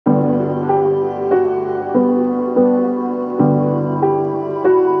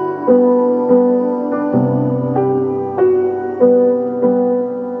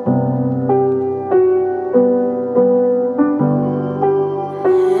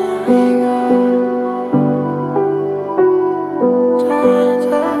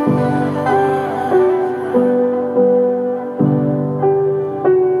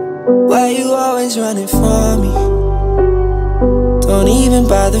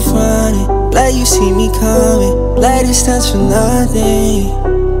bother fronting. Glad you see me coming. Glad it stands for nothing.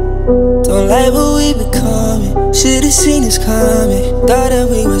 Don't like what we becoming. Should've seen us coming. Thought that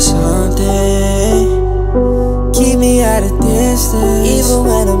we were something. Keep me at a distance, even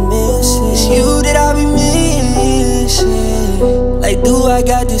when I'm missing. It's you that I be missing. Like, do I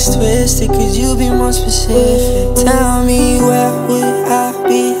got this twisted? Could you be more specific? Tell me where would I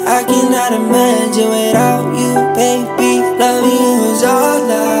be? I cannot imagine without you, baby. Loving you is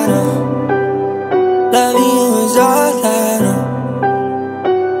all I know. Loving you is all I know.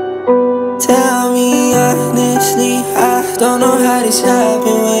 Tell me honestly, I don't know how this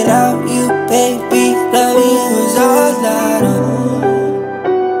happened without you, baby. Loving you is all I know.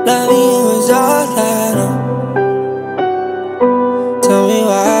 Loving you is all I know. Tell me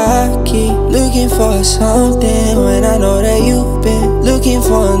why I keep looking for something when I know that you've been looking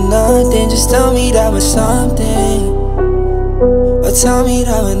for nothing. Just tell me that was something, or tell me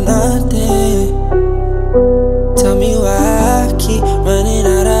that was nothing. Tell me why I keep running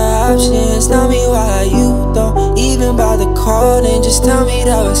out of options. Tell me why you don't even bother calling. Just tell me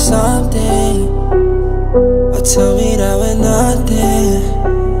that was something, or tell me that was nothing.